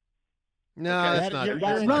 No, okay. that's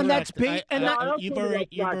not. Ron, that's big.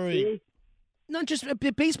 No, just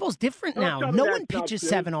baseball's different now. No one pitches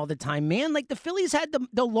 7 all the time, man. Like the Phillies had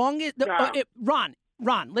the longest.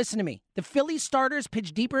 Ron, listen to me. The Phillies starters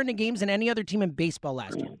pitched deeper into games than any other team in baseball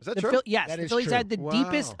last year. Is that true? Yes, that the is Phillies true. had the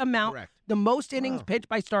deepest amount, the most innings pitched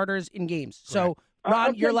by starters in games. So, Correct.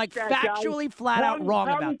 Ron, you're like that, factually guys. flat out wrong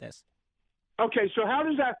about this. Okay, so how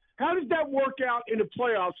does that work out in the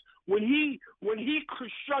playoffs when he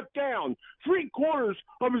shut down 3/4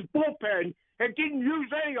 of his bullpen and didn't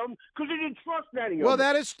use any of them because he didn't trust any of them? Well,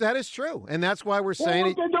 that is true, and that's why we're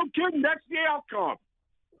saying. Well, no kidding, that's the outcome.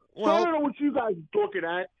 So I don't know what you guys are looking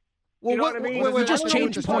at. Well, you know what I mean? We just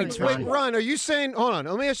changed points, Ron. Ron, are you saying? Hold on,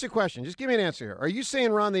 let me ask you a question. Just give me an answer here. Are you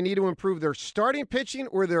saying, Ron, they need to improve their starting pitching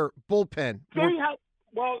or their bullpen?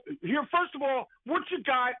 Well, here, first of all, what you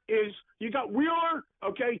got is you got Wheeler,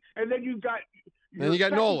 okay, and then you got Nola. And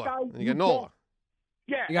you got Nola.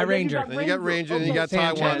 Yeah. You got Ranger. Then you got Ranger, then you got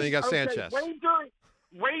Taiwan, then you got Sanchez. Ranger,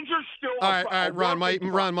 Rangers still. All right, Ron.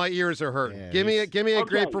 My ears are hurting. Yeah, give me a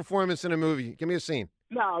great Okay. performance in a movie. Give me a scene.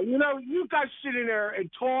 Now, you guys sit in there and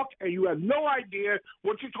talk, and you have no idea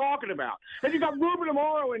what you're talking about. And you got Ruben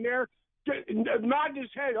Amaro in there nodding his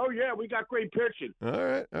head. Oh, yeah, we got great pitching.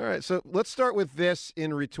 All right. So let's start with this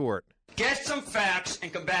in retort. Get some facts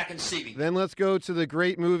and come back and see me. Then let's go to the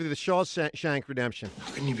great movie, The Shawshank Redemption.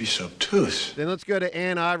 How can you be so obtuse? Then let's go to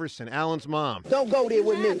Ann Iverson, Alan's mom. Don't go there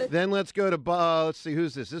with me. Then let's go to, let's see,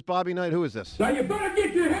 who's this? Is this Bobby Knight? Who is this? Now you better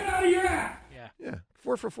get your head out of your ass. Yeah,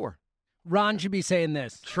 4 for 4. Ron should be saying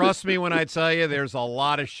this. Trust me when I tell you there's a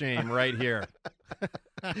lot of shame right here.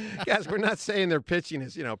 Guys, we're not saying their pitching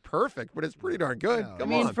is, perfect, but it's pretty darn good.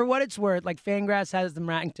 Come on. For what it's worth, Fangraphs has them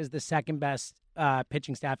ranked as the second best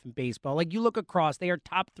pitching staff in baseball. You look across, they are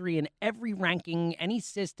top 3 in every ranking, any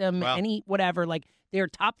system, any whatever. They are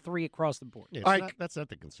top 3 across the board. Yeah, All right, that's not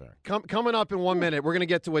the concern. Coming up in 1 minute, we're going to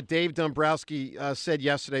get to what Dave Dombrowski said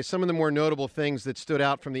yesterday, some of the more notable things that stood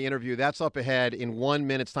out from the interview. That's up ahead in 1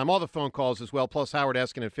 minute's time. All the phone calls as well, plus Howard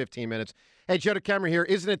Eskin in 15 minutes. Hey, Joe DeCamera here.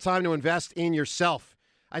 Isn't it time to invest in yourself?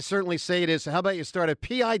 I certainly say it is. So how about you start a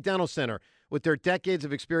PI Dental Center with their decades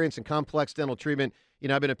of experience in complex dental treatment?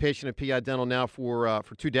 I've been a patient at PI Dental now for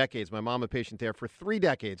 2 decades. My mom a patient there for 3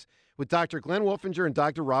 decades with Dr. Glenn Wolfinger and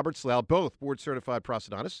Dr. Robert Slough, both board-certified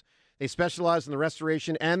prosthodontists. They specialize in the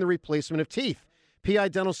restoration and the replacement of teeth. PI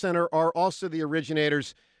Dental Center are also the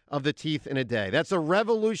originators of the Teeth in a Day. That's a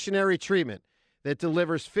revolutionary treatment that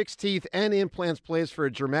delivers fixed teeth and implants placed for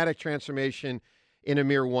a dramatic transformation in a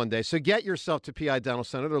mere 1 day. So get yourself to PI Dental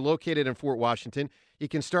Center. They're located in Fort Washington. You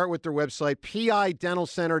can start with their website,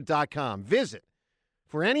 pidentalcenter.com. Visit.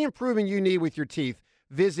 For any improvement you need with your teeth,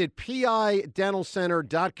 visit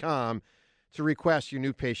pidentalcenter.com to request your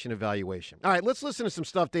new patient evaluation. All right, let's listen to some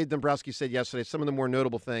stuff Dave Dombrowski said yesterday, some of the more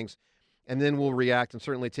notable things, and then we'll react and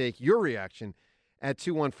certainly take your reaction at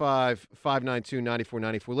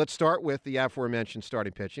 215-592-9494. Let's start with the aforementioned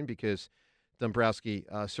starting pitching because Dombrowski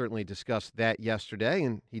certainly discussed that yesterday,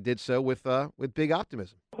 and he did so with big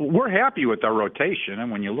optimism. We're happy with our rotation,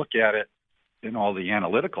 and when you look at it in all the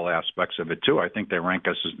analytical aspects of it, too, I think they rank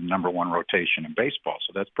us as the number 1 rotation in baseball,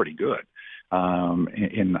 so that's pretty good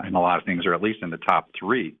in a lot of things, or at least in the top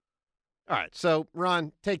 3. All right, so,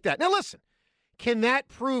 Ron, take that. Now, listen, can that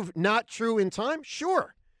prove not true in time?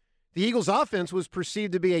 Sure. The Eagles' offense was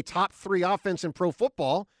perceived to be a top 3 offense in pro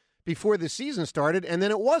football before the season started, and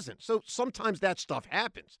then it wasn't. So sometimes that stuff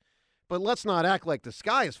happens. But let's not act like the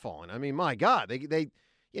sky is falling. I mean, my God, they gave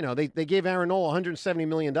Aaron Nola $170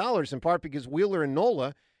 million in part because Wheeler and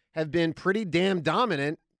Nola have been pretty damn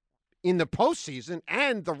dominant in the postseason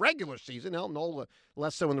and the regular season. Hell, Nola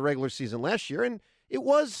less so in the regular season last year. And it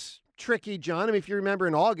was tricky, John. I mean, if you remember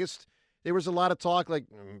in August, there was a lot of talk like,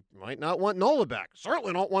 might not want Nola back.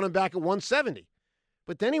 Certainly don't want him back at 170.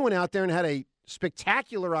 But then he went out there and had a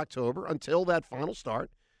spectacular October until that final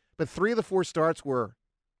start. But 3 of the 4 starts were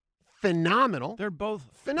phenomenal. They're both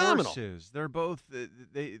phenomenal. Forces. They're both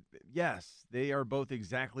they are both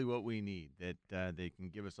exactly what we need. That they can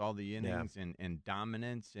give us all the innings and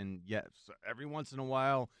dominance. And yes, every once in a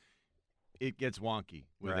while it gets wonky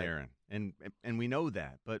with Aaron, and we know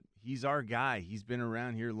that. But he's our guy. He's been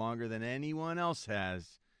around here longer than anyone else has.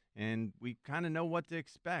 And we kind of know what to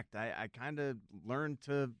expect. I kind of learned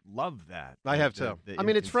to love that. I have too. I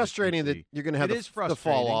mean, it's frustrating that you're going to have the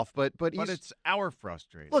fall off, but it's our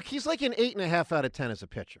frustration. Look, he's like an 8.5 out of 10 as a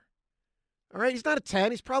pitcher. All right, he's not a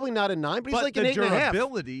 10. He's probably not a 9, but he's like an 8.5. The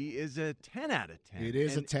durability is a 10 out of 10. It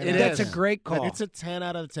is a 10. That's a great call. It's a 10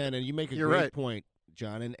 out of 10, and you make a great point,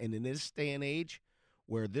 John. And in this day and age,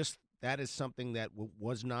 where that is something that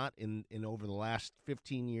was not in over the last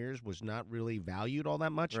 15 years, was not really valued all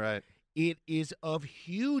that much. Right. It is of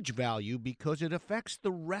huge value because it affects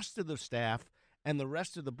the rest of the staff and the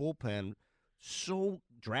rest of the bullpen so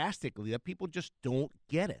drastically that people just don't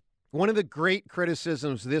get it. One of the great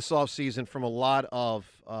criticisms this offseason from a lot of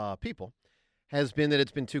people has been that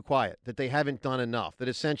it's been too quiet, that they haven't done enough, that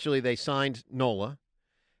essentially they signed Nola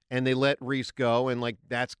and they let Reese go, and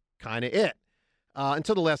that's kind of it.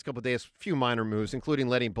 Until the last couple of days, a few minor moves, including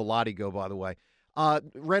letting Bellotti go, by the way.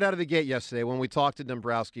 Right out of the gate yesterday, when we talked to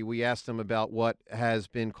Dombrowski, we asked him about what has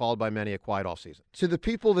been called by many a quiet offseason. To the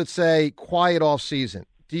people that say quiet offseason,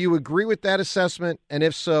 do you agree with that assessment? And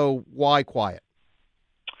if so, why quiet?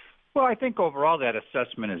 Well, I think overall that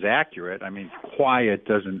assessment is accurate. I mean, quiet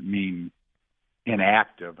doesn't mean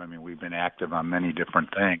inactive. I mean, we've been active on many different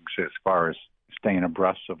things as far as staying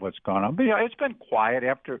abreast of what's going on. But, yeah, it's been quiet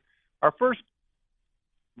after our first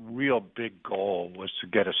real big goal was to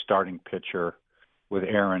get a starting pitcher with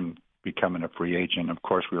Aaron becoming a free agent. Of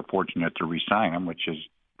course, we were fortunate to re-sign him, which is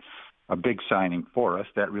a big signing for us.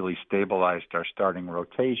 That really stabilized our starting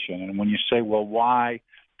rotation. And when you say, well, why?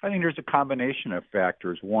 I think there's a combination of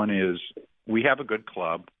factors. One is we have a good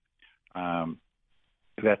club.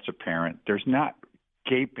 That's apparent. There's not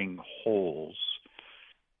gaping holes.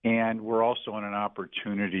 And we're also in an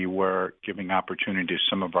opportunity where giving opportunity to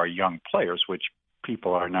some of our young players, which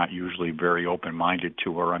people are not usually very open-minded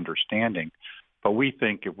to or understanding. But we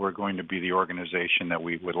think if we're going to be the organization that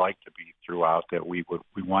we would like to be throughout, that we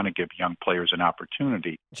want to give young players an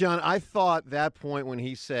opportunity. John, I thought that point when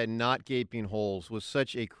he said not gaping holes was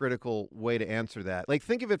such a critical way to answer that. Like,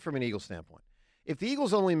 think of it from an Eagles standpoint. If the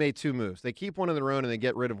Eagles only made 2 moves, they keep one of their own and they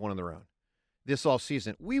get rid of one of their own this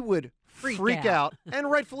offseason, we would freak out,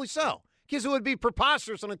 and rightfully so, because it would be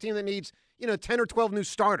preposterous on a team that needs, 10 or 12 new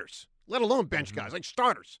starters, let alone bench guys, like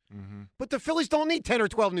starters. But the Phillies don't need 10 or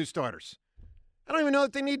 12 new starters. I don't even know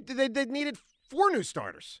if they needed 4 new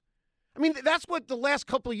starters. I mean, that's what the last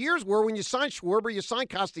couple of years were when you signed Schwarber, you signed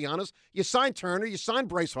Castellanos, you signed Turner, you signed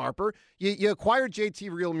Bryce Harper, you acquired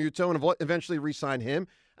JT Realmuto and eventually re-signed him.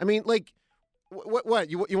 I mean, like,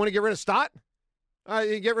 what? You want to get rid of Stott?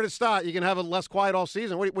 You get rid of Stott, you can have a less quiet all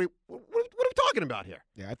season. What are we talking about here?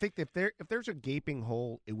 Yeah, I think if there's a gaping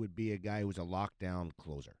hole, it would be a guy who's a lockdown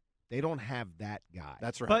closer. They don't have that guy.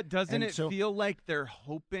 That's right. But doesn't it feel like they're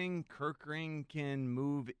hoping Kirkring can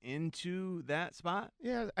move into that spot?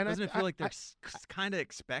 Yeah, and doesn't it feel like they're kind of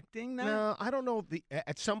expecting that? No, I don't know.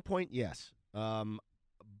 At some point, yes.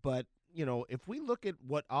 But if we look at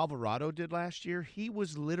what Alvarado did last year, he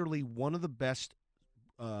was literally one of the best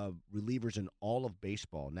relievers in all of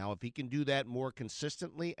baseball. Now, if he can do that more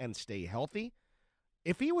consistently and stay healthy,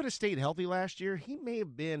 if he would have stayed healthy last year, he may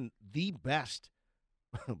have been the best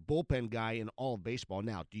bullpen guy in all of baseball.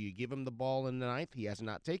 Now, do you give him the ball in the ninth? He has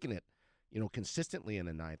not taken it, consistently in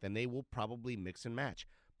the ninth, and they will probably mix and match.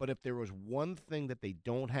 But if there was one thing that they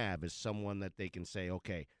don't have is someone that they can say,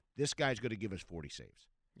 okay, this guy's going to give us 40 saves.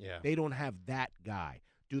 Yeah. They don't have that guy.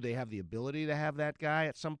 Do they have the ability to have that guy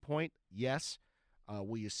at some point? Yes.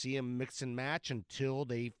 Will you see him mix and match until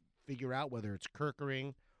they figure out whether it's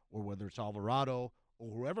Kirkring or whether it's Alvarado or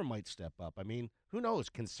whoever might step up? I mean, who knows?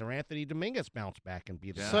 Can Sir Anthony Dominguez bounce back and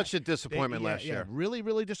be the guy? Such a disappointment last year. Really,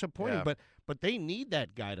 really disappointing. Yeah. But they need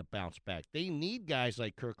that guy to bounce back. They need guys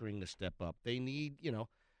like Kirkring to step up. They need,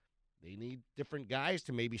 they need different guys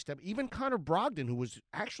to maybe step. Even Connor Brogdon, who was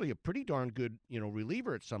actually a pretty darn good,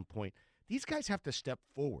 reliever at some point. These guys have to step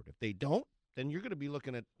forward. If they don't, then you're going to be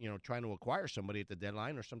looking at, trying to acquire somebody at the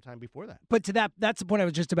deadline or sometime before that. But that's the point I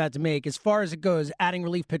was just about to make. As far as it goes, adding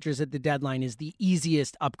relief pitchers at the deadline is the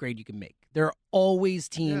easiest upgrade you can make. There are always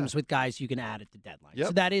teams with guys you can add at the deadline. Yep.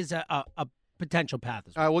 So that is a potential path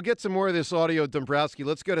as well. All right, we'll get some more of this audio, Dombrowski.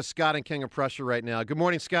 Let's go to Scott and King of Prussia right now. Good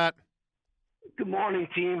morning, Scott. Good morning,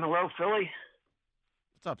 team. Hello, Philly.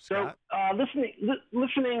 What's up, Scott?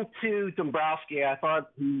 Listening to Dombrowski, I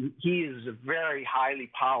thought he is a very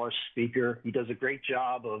highly polished speaker. He does a great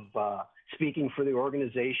job of speaking for the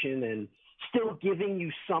organization and still giving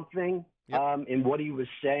you something in what he was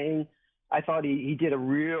saying. I thought he did a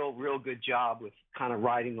real good job with kind of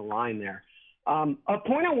riding the line there. A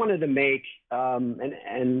point I wanted to make,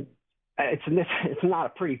 and it's not a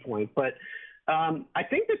pretty point, but I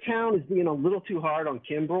think the town is being a little too hard on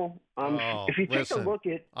Kimbrel. If you take a look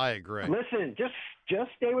at, I agree. Listen, just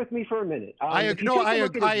stay with me for a minute. I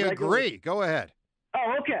agree. Go ahead.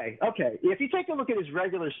 Oh, okay. If you take a look at his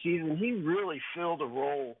regular season, he really filled a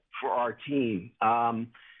role for our team.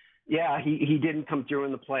 He didn't come through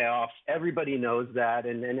in the playoffs. Everybody knows that,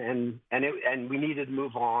 and we needed to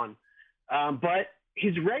move on. But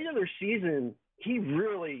his regular season, he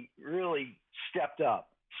really stepped up.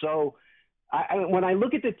 So when I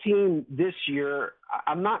look at the team this year,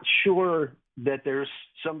 I'm not sure that there's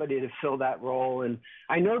somebody to fill that role. And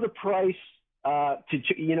I know the price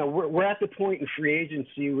we're at the point in free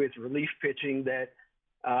agency with relief pitching that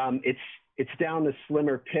it's down to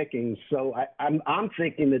slimmer pickings. So I'm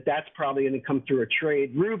thinking that's probably going to come through a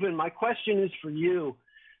trade. Ruben, my question is for you.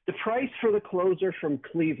 The price for the closer from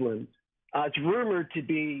Cleveland, it's rumored to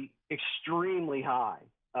be extremely high.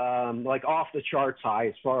 Like off the charts high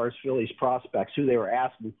as far as Phillies prospects, who they were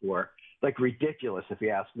asking for, like ridiculous if you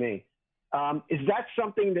ask me. Is that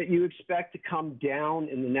something that you expect to come down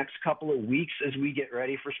in the next couple of weeks as we get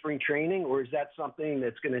ready for spring training, or is that something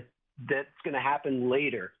that's going to happen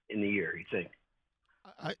later in the year, you think?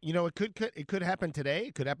 It could happen today.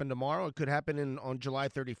 It could happen tomorrow. It could happen on July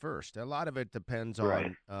 31st. A lot of it depends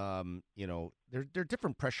on, there are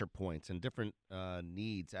different pressure points and different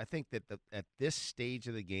needs. I think that at this stage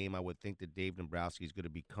of the game, I would think that Dave Dombrowski is going to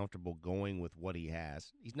be comfortable going with what he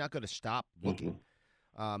has. He's not going to stop looking.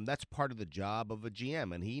 That's part of the job of a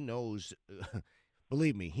GM, and he knows.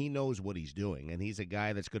 Believe me, he knows what he's doing, and he's a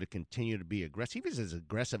guy that's going to continue to be aggressive. He's as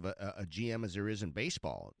aggressive a GM as there is in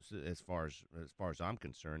baseball, as far as I'm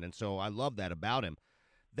concerned. And so I love that about him.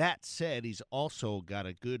 That said, he's also got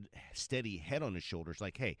a good, steady head on his shoulders.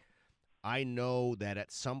 Like, hey, I know that at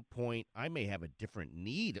some point I may have a different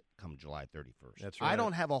need come July 31st. That's right. I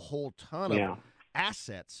don't have a whole ton of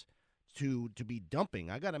assets to be dumping.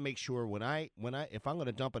 I got to make sure if I'm going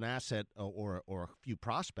to dump an asset or a few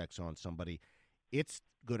prospects on somebody, it's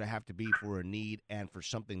going to have to be for a need and for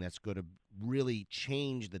something that's going to really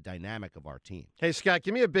change the dynamic of our team. Hey, Scott,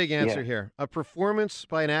 give me a big answer here. A performance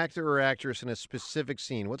by an actor or actress in a specific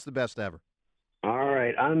scene. What's the best ever? All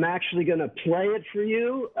right. I'm actually going to play it for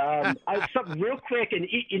you. Something real quick. An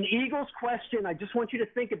Eagles question I just want you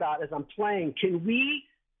to think about as I'm playing. Can we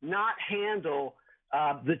not handle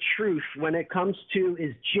the truth when it comes to,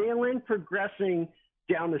 is Jalen progressing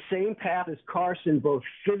down the same path as Carson, both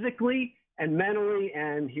physically and mentally?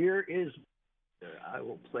 And here is, I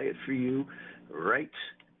will play it for you right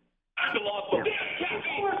now.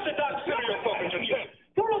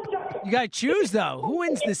 You got to choose, though. Who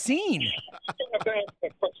wins the scene?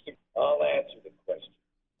 I'll answer the question.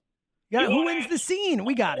 Yeah, who wins the scene?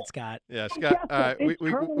 We got it, Scott. Yeah, Scott. All right,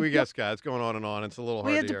 we got Scott. It's going on and on. It's a little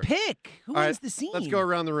hard We had to to hear. pick. Who All wins right, the scene? Let's go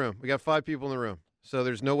around the room. We got 5 people in the room, so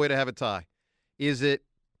there's no way to have a tie. Is it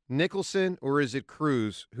Nicholson or is it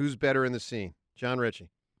Cruz? Who's better in the scene? John Ritchie.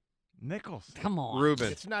 Nicholson. Come on.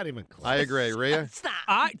 Ruben. It's not even close. I agree. Rhea?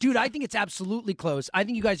 Dude, I think it's absolutely close. I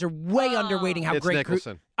think you guys are way underrating how It's great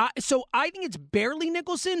Nicholson. So I think it's barely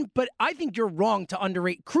Nicholson, but I think you're wrong to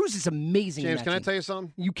underrate. Cruz is amazing. James, in that can I team. tell you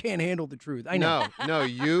something? You can't handle the truth. I know. No,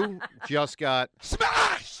 you just got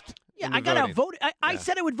smashed. Yeah, I got outvoted. I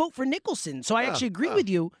said I would vote for Nicholson, so I actually agree with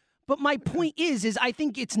you. But my point is I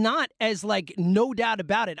think it's not as, no doubt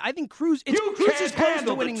about it. I think Cruz is close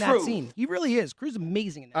to winning that scene. He really is. Cruz is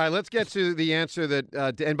amazing in that. All right, let's get to the answer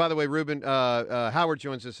that, and by the way, Ruben, Howard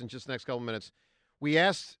joins us in just the next couple minutes. We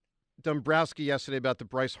asked Dombrowski yesterday about the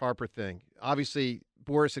Bryce Harper thing. Obviously,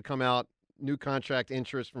 Boris had come out, new contract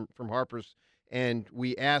interest from Harper's, and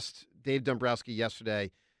we asked Dave Dombrowski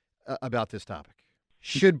yesterday about this topic.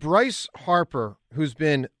 Should Bryce Harper, who's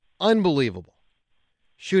been unbelievable,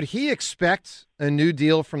 should he expect a new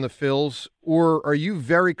deal from the Phils, or are you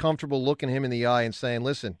very comfortable looking him in the eye and saying,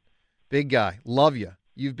 listen, big guy, love you.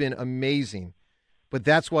 You've been amazing. But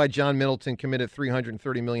that's why John Middleton committed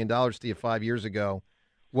 $330 million to you 5 years ago.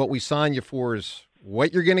 What we signed you for is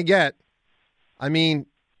what you're going to get. I mean,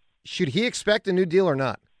 should he expect a new deal or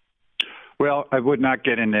not? Well, I would not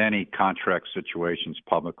get into any contract situations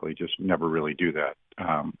publicly. Just never really do that.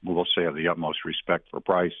 We'll say I have the utmost respect for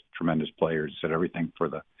Bryce, tremendous players, did everything for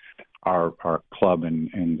our club and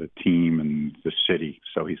the team and the city.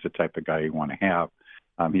 So he's the type of guy you want to have.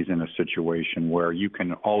 He's in a situation where you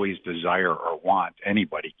can always desire or want,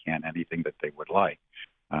 anybody can, anything that they would like.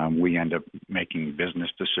 We end up making business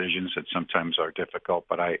decisions that sometimes are difficult,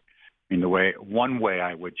 but one way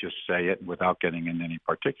I would just say it without getting into any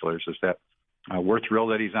particulars is that we're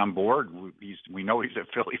thrilled that he's on board. We know he's at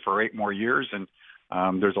Philly for 8 more years, and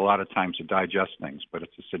there's a lot of time to digest things, but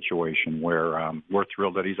it's a situation where we're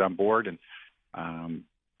thrilled that he's on board. And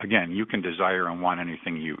again, you can desire and want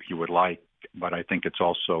anything you would like, but I think it's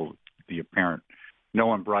also the apparent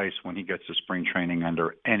knowing Bryce when he gets to spring training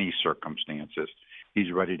under any circumstances,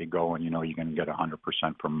 he's ready to go, and you're going to get 100%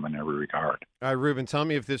 from him in every regard. All right, Ruben, tell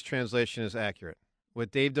me if this translation is accurate. What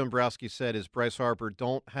Dave Dombrowski said is, Bryce Harper,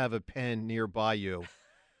 don't have a pen nearby you.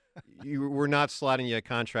 We're not sliding you a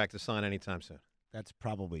contract to sign anytime soon. That's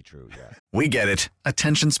probably true, yeah. We get it.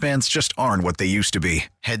 Attention spans just aren't what they used to be.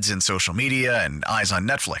 Heads in social media and eyes on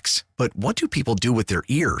Netflix. But what do people do with their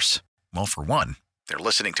ears? Well, for one, they're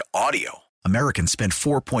listening to audio. Americans spend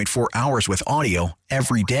 4.4 hours with audio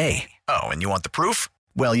every day. Oh, and you want the proof?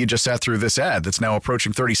 Well, you just sat through this ad that's now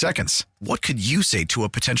approaching 30 seconds. What could you say to a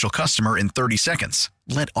potential customer in 30 seconds?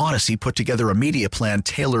 Let Odyssey put together a media plan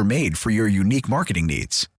tailor-made for your unique marketing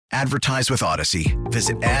needs. Advertise with Odyssey.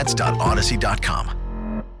 Visit ads.odyssey.com.